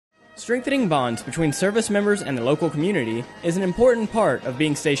Strengthening bonds between service members and the local community is an important part of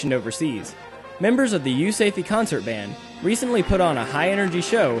being stationed overseas. Members of the USAFE concert band recently put on a high-energy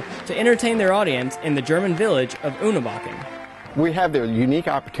show to entertain their audience in the German village of Unterbachen. We have the unique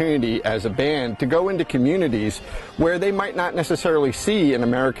opportunity as a band to go into communities where they might not necessarily see an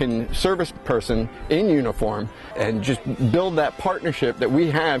American service person in uniform and just build that partnership that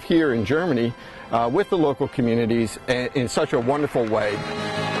we have here in Germany with the local communities in such a wonderful way.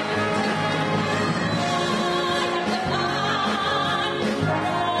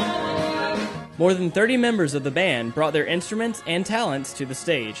 More than 30 members of the band brought their instruments and talents to the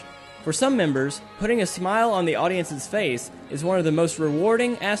stage. For some members, putting a smile on the audience's face is one of the most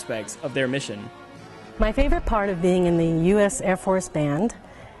rewarding aspects of their mission. My favorite part of being in the U.S. Air Force Band,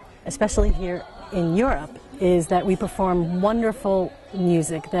 especially here in Europe, is that we perform wonderful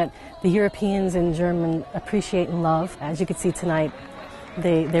music that the Europeans and Germans appreciate and love. As you can see tonight,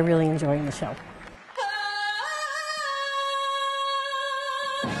 they're really enjoying the show.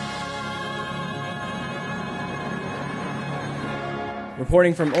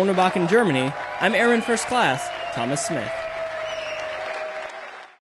 Reporting from Unterbachen, Germany, I'm Airman First Class Thomas Smith.